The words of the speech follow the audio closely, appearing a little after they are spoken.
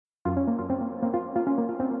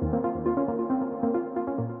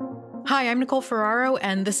Hi, I'm Nicole Ferraro,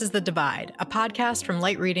 and this is The Divide, a podcast from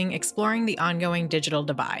Light Reading exploring the ongoing digital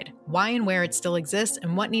divide, why and where it still exists,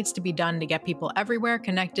 and what needs to be done to get people everywhere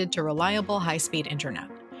connected to reliable, high-speed internet.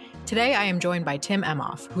 Today, I am joined by Tim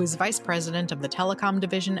Emhoff, who is Vice President of the Telecom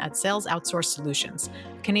Division at Sales Outsource Solutions,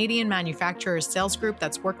 a Canadian manufacturer's sales group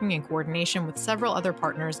that's working in coordination with several other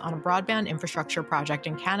partners on a broadband infrastructure project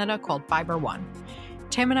in Canada called Fiber One.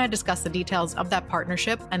 Tim and I discuss the details of that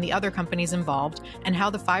partnership and the other companies involved, and how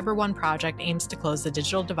the Fiber One project aims to close the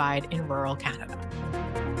digital divide in rural Canada.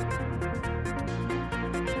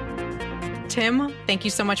 Tim, thank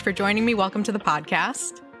you so much for joining me. Welcome to the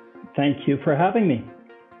podcast. Thank you for having me.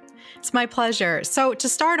 It's my pleasure. So to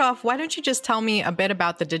start off, why don't you just tell me a bit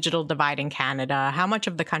about the digital divide in Canada? How much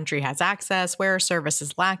of the country has access? Where are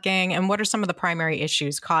services lacking? And what are some of the primary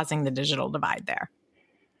issues causing the digital divide there?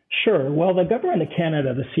 Sure. Well, the Government of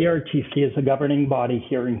Canada, the CRTC, is a governing body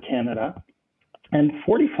here in Canada, and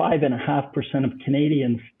 45.5% of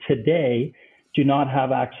Canadians today do not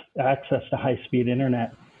have access to high-speed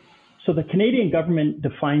internet. So the Canadian government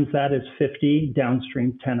defines that as 50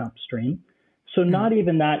 downstream, 10 upstream. So not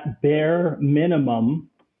even that bare minimum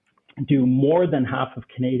do more than half of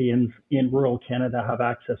Canadians in rural Canada have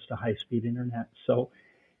access to high-speed internet. So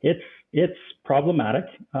it's problematic.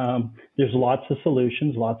 There's lots of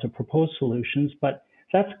solutions, lots of proposed solutions, but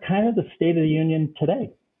that's kind of the state of the union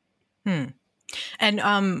today.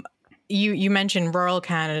 And you mentioned rural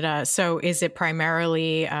Canada. So is it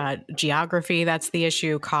primarily geography that's the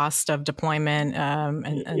issue, cost of deployment,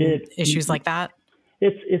 and issues like that?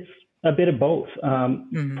 It's a bit of both.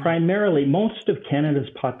 Primarily, most of Canada's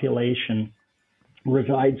population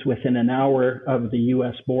resides within an hour of the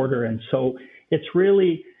U.S. border, and so it's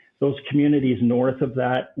really those communities north of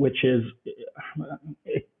that, which is,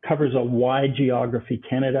 it covers a wide geography.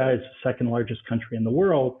 Canada is the second largest country in the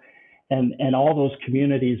world, and all those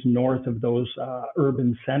communities north of those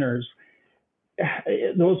urban centers,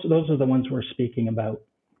 those are the ones we're speaking about.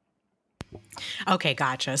 Okay,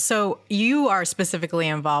 gotcha. So you are specifically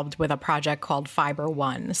involved with a project called Fiber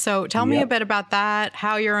One. So tell me a bit about that,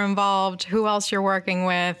 how you're involved, who else you're working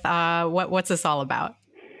with, what's this all about?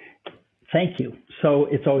 Thank you. So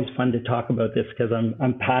it's always fun to talk about this because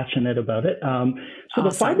I'm passionate about it. So awesome.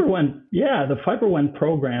 The Fiber One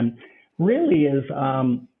program really is,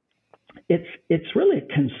 it's really a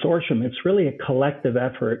consortium. It's really a collective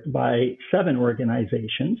effort by 7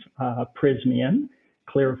 organizations, Prysmian,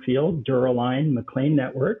 Clearfield, Dura-Line, McLean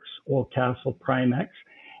Networks, Oldcastle, Primex,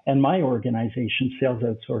 and my organization, Sales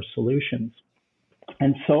Outsource Solutions.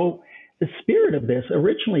 And so the spirit of this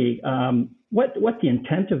originally, what the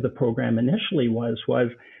intent of the program initially was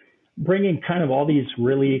bringing kind of all these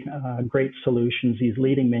really great solutions, these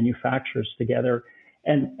leading manufacturers together,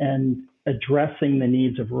 and addressing the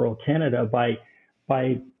needs of rural Canada by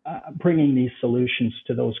bringing these solutions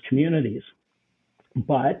to those communities.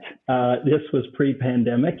 But this was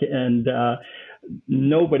pre-pandemic, and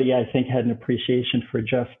nobody, I think, had an appreciation for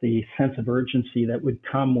just the sense of urgency that would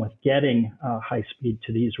come with getting high speed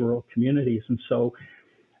to these rural communities. And so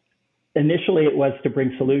initially it was to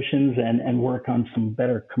bring solutions and work on some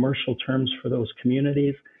better commercial terms for those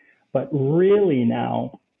communities. But really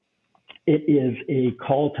now it is a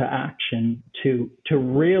call to action to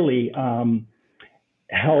really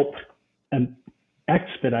help and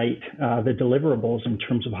expedite the deliverables in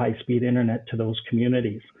terms of high-speed internet to those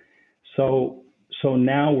communities. So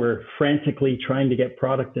now we're frantically trying to get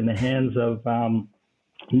product in the hands of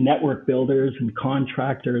network builders and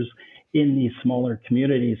contractors in these smaller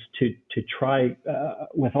communities to try,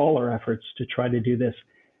 with all our efforts, to try to do this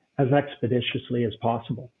as expeditiously as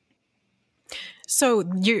possible. So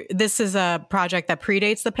this is a project that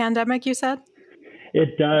predates the pandemic, you said?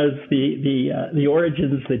 It does. The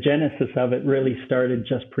origins, the genesis of it really started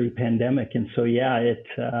just pre-pandemic. And so,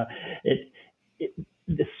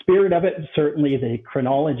 the spirit of it, certainly the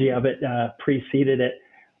chronology of it preceded it,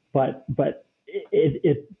 but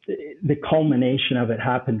the culmination of it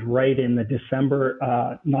happened right in the December,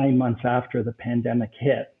 9 months after the pandemic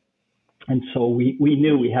hit. And so we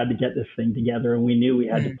knew we had to get this thing together, and we knew we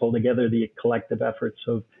had to pull together the collective efforts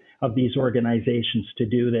of these organizations to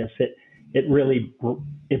do this. It really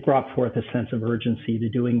brought forth a sense of urgency to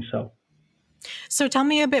doing so. So tell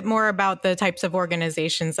me a bit more about the types of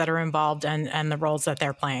organizations that are involved and the roles that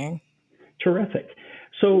they're playing. Terrific.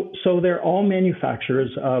 So they're all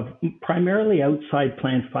manufacturers of primarily outside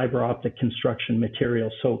plant fiber optic construction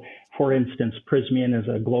materials. So for instance, Prysmian is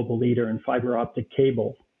a global leader in fiber optic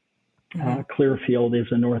cable. Clearfield is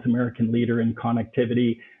a North American leader in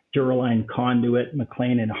connectivity, Dura-Line conduit,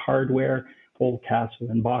 McLean in hardware.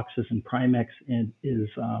 Oldcastle in boxes, and Primex is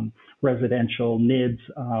residential NIDS,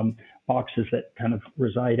 boxes that kind of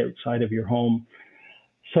reside outside of your home.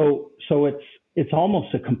 So it's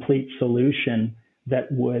almost a complete solution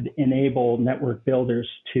that would enable network builders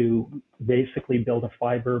to basically build a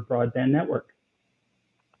fiber broadband network.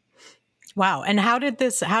 Wow. And how did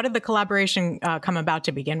the collaboration come about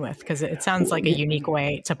to begin with? Because it sounds like a unique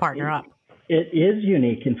way to partner up. It is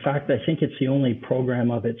unique. In fact, I think it's the only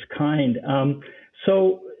program of its kind.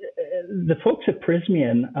 So the folks at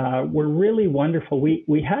Prysmian were really wonderful.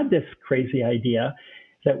 We had this crazy idea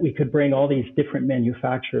that we could bring all these different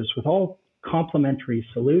manufacturers with all complementary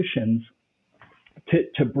solutions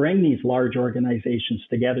to bring these large organizations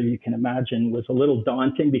together. You can imagine was a little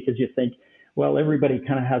daunting because you think, well, everybody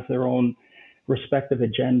kind of has their own respective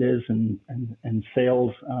agendas and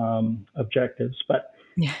sales objectives. But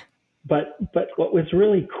what was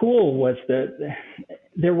really cool was that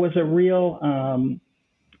there was a real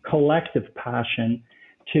collective passion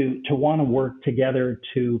to want to work together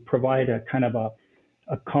to provide a kind of a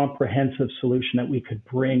comprehensive solution that we could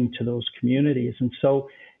bring to those communities. And so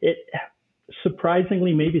it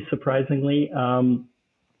surprisingly,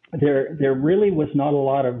 there really was not a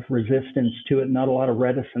lot of resistance to it, not a lot of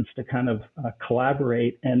reticence to kind of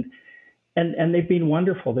collaborate. And they've been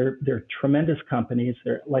wonderful. They're tremendous companies.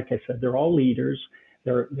 They're, like I said, they're all leaders.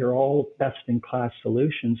 They're all best in class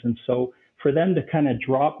solutions. And so for them to kind of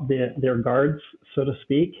drop their guards, so to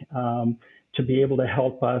speak, to be able to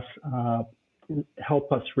help us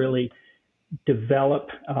really develop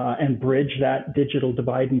and bridge that digital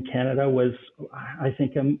divide in Canada was, I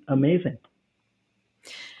think, amazing.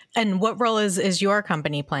 And what role is your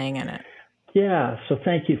company playing in it? Yeah, so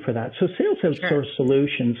thank you for that. So Sales Outsourced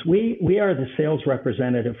Solutions, we are the sales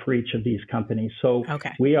representative for each of these companies. So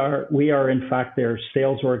we are in fact their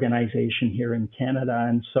sales organization here in Canada,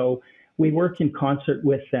 and so we work in concert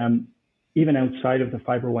with them, even outside of the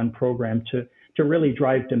Fiber One program, to really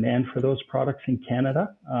drive demand for those products in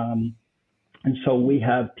Canada. And so we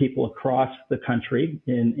have people across the country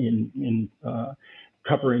in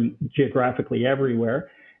covering geographically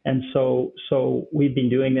everywhere. And so we've been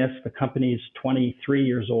doing this. The company's 23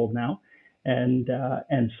 years old now, and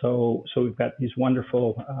so we've got these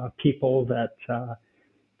wonderful people that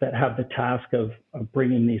have the task of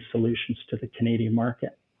bringing these solutions to the Canadian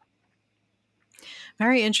market.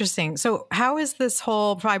 Very interesting. So how is this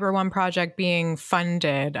whole Fiber One project being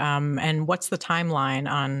funded, and what's the timeline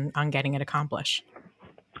on getting it accomplished?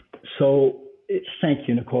 So thank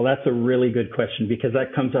you, Nicole. That's a really good question because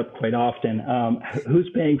that comes up quite often. Who's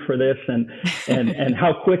paying for this, and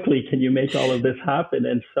how quickly can you make all of this happen?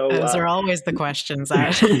 And so those are always the questions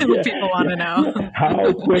that people want to know.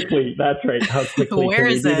 How quickly? That's right. How quickly? Where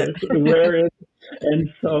is it? Where is? And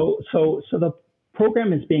so the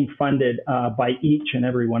program is being funded by each and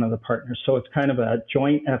every one of the partners. So it's kind of a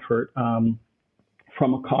joint effort.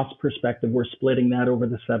 From a cost perspective, we're splitting that over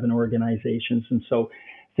the 7 organizations, and so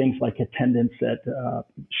things like attendance at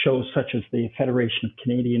shows such as the Federation of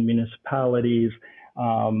Canadian Municipalities,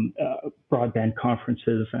 broadband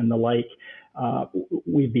conferences, and the like.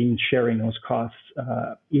 We've been sharing those costs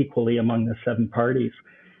equally among the 7 parties.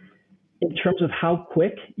 In terms of how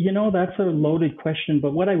quick, that's a loaded question.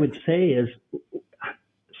 But what I would say is,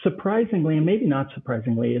 surprisingly, and maybe not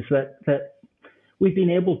surprisingly, is that we've been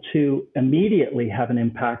able to immediately have an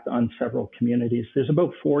impact on several communities. There's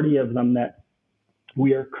about 40 of them that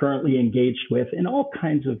we are currently engaged with in all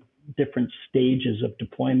kinds of different stages of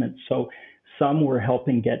deployment. So some we're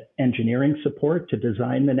helping get engineering support to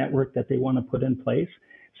design the network that they want to put in place.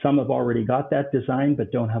 Some have already got that design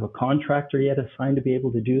but don't have a contractor yet assigned to be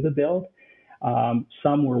able to do the build.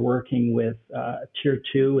 Some we're working with tier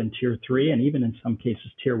 2 and tier 3, and even in some cases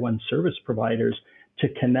tier 1 service providers to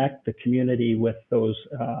connect the community with those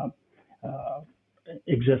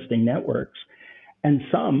existing networks. And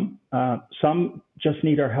some just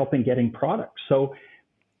need our help in getting products. So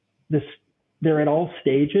they're at all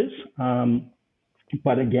stages.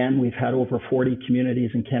 But again, we've had over 40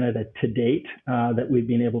 communities in Canada to date that we've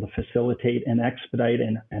been able to facilitate and expedite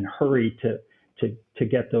and hurry to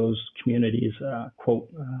get those communities,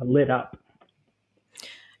 lit up.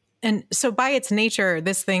 And so by its nature,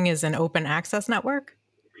 this thing is an open access network?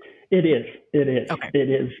 It is. Okay. It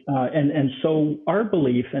is. And so our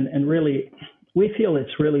belief, and really, we feel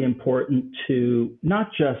it's really important to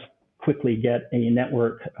not just quickly get a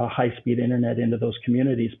network, a high-speed internet into those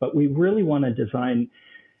communities, but we really want to design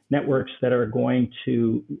networks that are going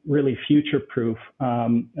to really future-proof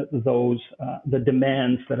the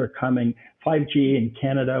demands that are coming. 5G in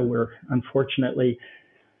Canada, where unfortunately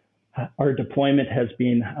our deployment has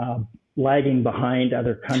been lagging behind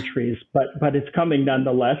other countries, but it's coming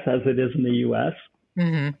nonetheless, as it is in the U.S.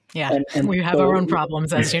 Mm-hmm. Yeah, and we have our own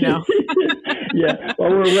problems, as you know. Yeah,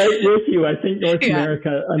 well, we're right with you. I think North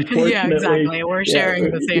America, unfortunately, yeah, exactly. We're sharing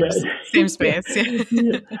the same space.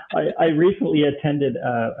 I recently attended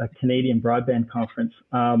a Canadian broadband conference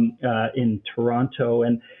in Toronto,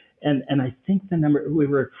 and I think the number, we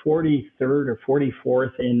were at 43rd or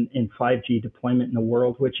 44th in 5G deployment in the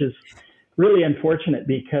world, which is really unfortunate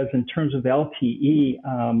because in terms of LTE.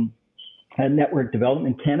 And network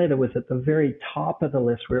development, Canada was at the very top of the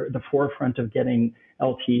list. We're at the forefront of getting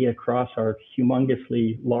LTE across our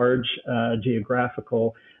humongously large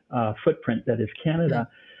geographical footprint that is Canada,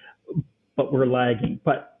 but we're lagging.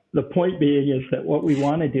 But the point being is that what we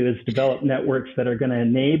want to do is develop networks that are going to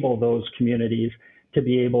enable those communities to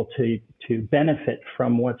be able to benefit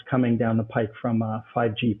from what's coming down the pike from a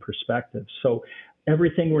 5G perspective. So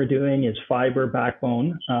everything we're doing is fiber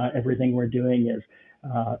backbone. Everything we're doing is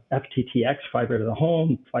FTTX, fiber to the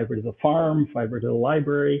home, fiber to the farm, fiber to the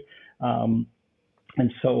library. And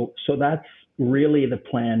so that's really the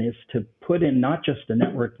plan, is to put in not just a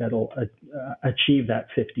network that'll achieve that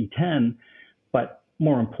 50-10, but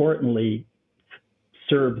more importantly,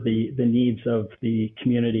 serve the needs of the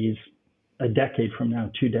communities a decade from now,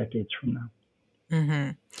 2 decades from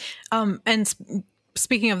now. Mm-hmm.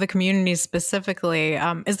 Speaking of the communities specifically,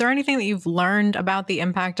 is there anything that you've learned about the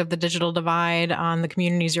impact of the digital divide on the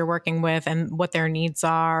communities you're working with and what their needs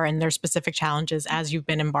are and their specific challenges as you've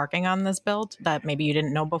been embarking on this build that maybe you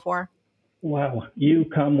didn't know before? Wow, you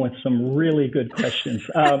come with some really good questions.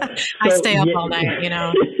 I stay up all night,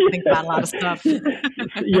 think about a lot of stuff.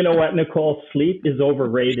 You know what, Nicole? Sleep is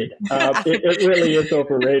overrated. It really is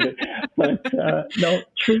overrated. But no,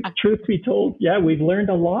 truth be told, yeah, we've learned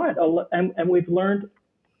a lot, and we've learned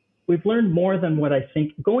more than what I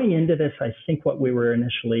think. Going into this, I think what we were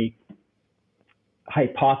initially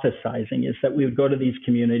hypothesizing is that we would go to these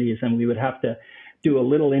communities and we would have to do a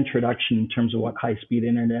little introduction in terms of what high-speed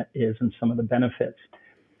internet is and some of the benefits.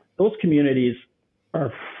 Those communities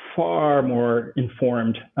are far more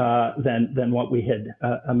informed than what we had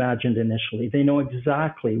imagined initially. They know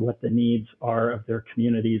exactly what the needs are of their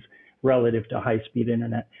communities relative to high-speed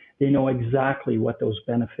internet. They know exactly what those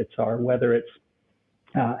benefits are, whether it's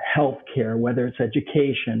healthcare, whether it's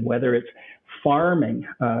education, whether it's farming,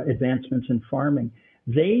 advancements in farming.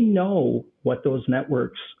 They know what those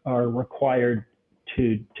networks are required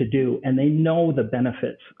to do, and they know the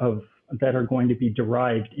benefits that are going to be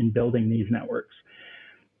derived in building these networks.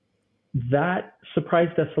 That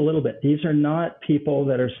surprised us a little bit. These are not people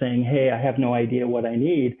that are saying, hey, I have no idea what I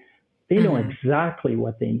need. They know exactly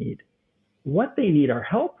what they need. What they need our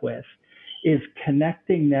help with is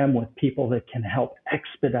connecting them with people that can help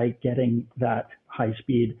expedite getting that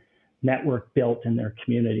high-speed network built in their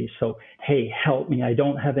community. So, hey, help me. I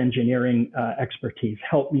don't have engineering expertise.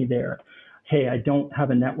 Help me there. Hey, I don't have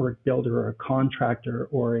a network builder or a contractor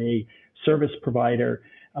or a service provider.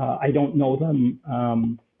 I don't know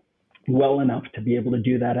them well enough to be able to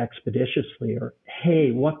do that expeditiously. Or,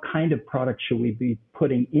 hey, what kind of products should we be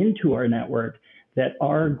putting into our network that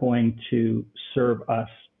are going to serve us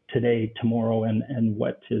today, tomorrow, and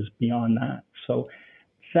what is beyond that? So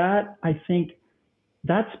that, I think,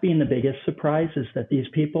 that's been the biggest surprise, is that these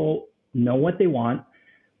people know what they want.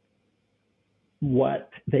 What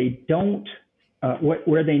they don't,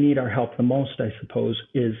 where they need our help the most, I suppose,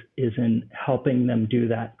 is in helping them do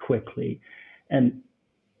that quickly, and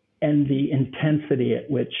the intensity at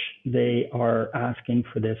which they are asking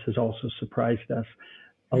for this has also surprised us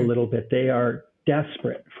a little bit. They are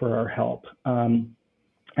desperate for our help, and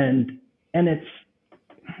it's,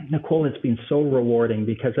 Nicole, it's been so rewarding,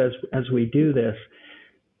 because as we do this,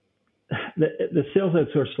 the Sales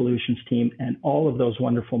Outsource Solutions team and all of those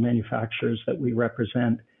wonderful manufacturers that we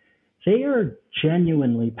represent, they are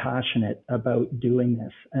genuinely passionate about doing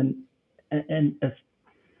this. And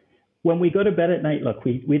when we go to bed at night, look,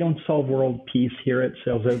 we don't solve world peace here at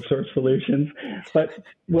Sales Outsource Solutions, but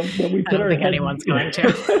when we put our heads, anyone's going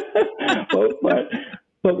to.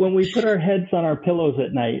 But when we put our heads on our pillows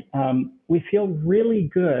at night, we feel really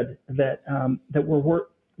good that we're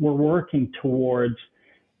working towards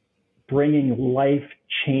bringing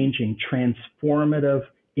life-changing, transformative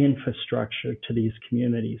infrastructure to these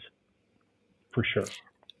communities, for sure.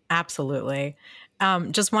 Absolutely.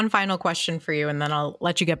 Just one final question for you, and then I'll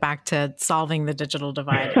let you get back to solving the digital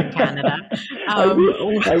divide in Canada. I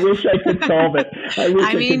wish I could solve it.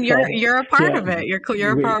 I mean, you're a part of it. You're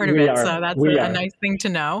a part of it, so that's a nice thing to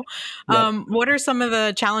know. Yep. What are some of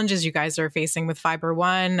the challenges you guys are facing with Fiber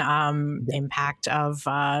One? Impact of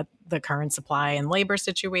the current supply and labor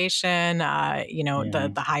situation,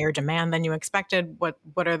 the higher demand than you expected?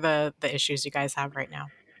 What are the issues you guys have right now?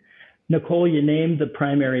 Nicole, you named the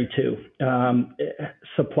primary two.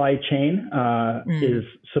 Supply chain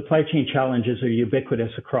challenges are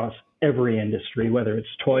ubiquitous across every industry, whether it's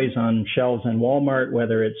toys on shelves in Walmart,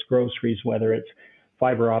 whether it's groceries, whether it's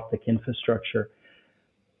fiber optic infrastructure.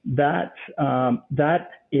 That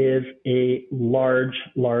is a large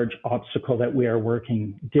obstacle that we are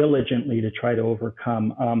working diligently to try to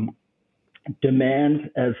overcome. Demand,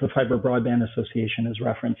 as the Fiber Broadband Association has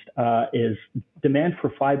referenced, is demand for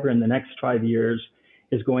fiber in the next 5 years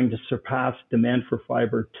is going to surpass demand for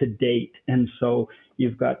fiber to date. And so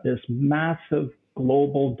you've got this massive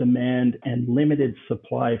global demand and limited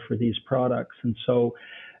supply for these products. And so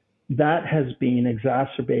that has been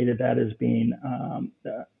exacerbated. That has been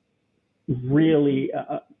really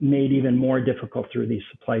made even more difficult through these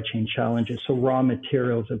supply chain challenges. So raw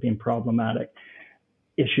materials have been problematic.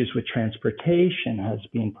 Issues with transportation has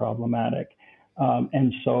been problematic.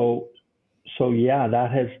 And so that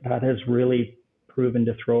has really proven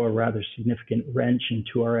to throw a rather significant wrench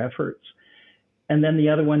into our efforts. And then the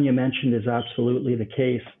other one you mentioned is absolutely the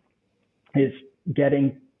case, is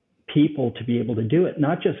getting people to be able to do it,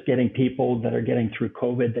 not just getting people that are getting through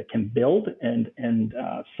COVID that can build and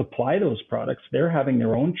supply those products. They're having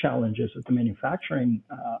their own challenges at the manufacturing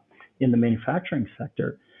in the manufacturing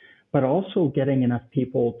sector, but also getting enough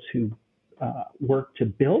people to work to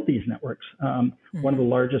build these networks. One of the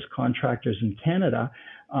largest contractors in Canada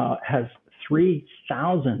has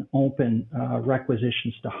 3,000 open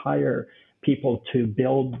requisitions to hire people to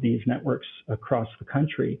build these networks across the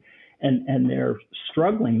country. And they're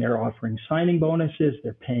struggling. They're offering signing bonuses.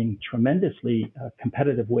 They're paying tremendously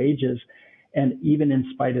competitive wages. And even in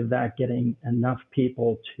spite of that, getting enough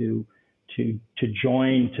people to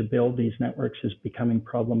join to build these networks is becoming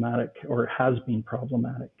problematic, or has been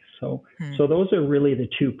problematic. So those are really the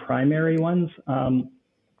two primary ones.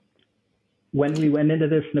 When we went into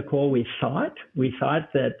this, Nicole, we thought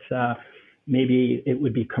that maybe it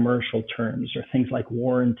would be commercial terms or things like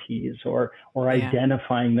warranties or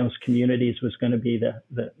identifying those communities was going to be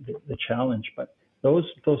the challenge, but those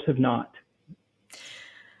have not.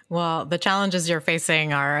 Well, the challenges you're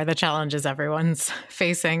facing are the challenges everyone's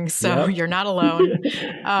facing, so You're not alone.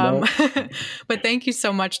 No. But thank you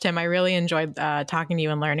so much, Tim. I really enjoyed talking to you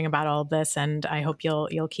and learning about all of this, and I hope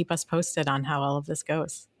you'll keep us posted on how all of this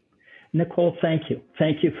goes. Nicole, thank you.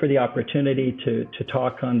 Thank you for the opportunity to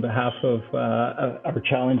talk on behalf of our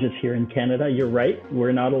challenges here in Canada. You're right.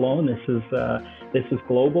 We're not alone. This is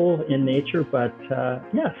global in nature, but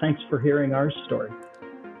thanks for hearing our story.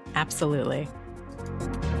 Absolutely.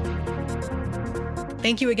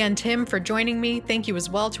 Thank you again, Tim, for joining me. Thank you as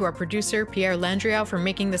well to our producer, Pierre Landriau, for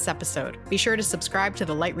making this episode. Be sure to subscribe to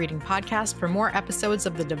the Light Reading Podcast for more episodes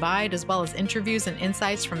of The Divide, as well as interviews and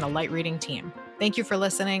insights from the Light Reading team. Thank you for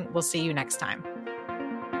listening. We'll see you next time.